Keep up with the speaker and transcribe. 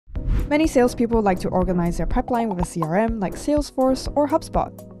Many salespeople like to organize their pipeline with a CRM like Salesforce or HubSpot.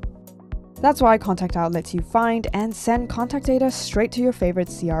 That's why ContactOut lets you find and send contact data straight to your favorite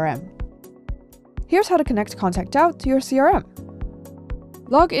CRM. Here's how to connect ContactOut to your CRM.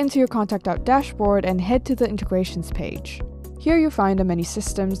 Log into your ContactOut dashboard and head to the Integrations page. Here you find the many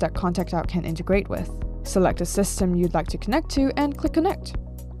systems that ContactOut can integrate with. Select a system you'd like to connect to and click Connect.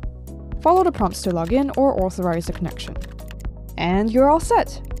 Follow the prompts to log in or authorize the connection. And you're all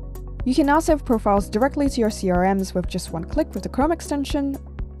set! You can now save profiles directly to your CRMs with just one click with the Chrome extension,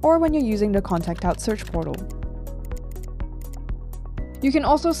 or when you're using the ContactOut search portal. You can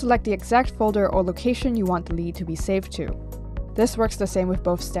also select the exact folder or location you want the lead to be saved to. This works the same with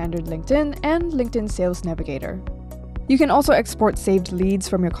both standard LinkedIn and LinkedIn Sales Navigator. You can also export saved leads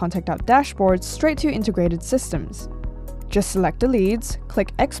from your ContactOut dashboard straight to integrated systems. Just select the leads,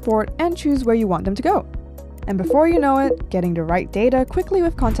 click Export, and choose where you want them to go. And before you know it, getting the right data quickly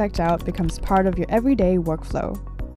with ContactOut becomes part of your everyday workflow.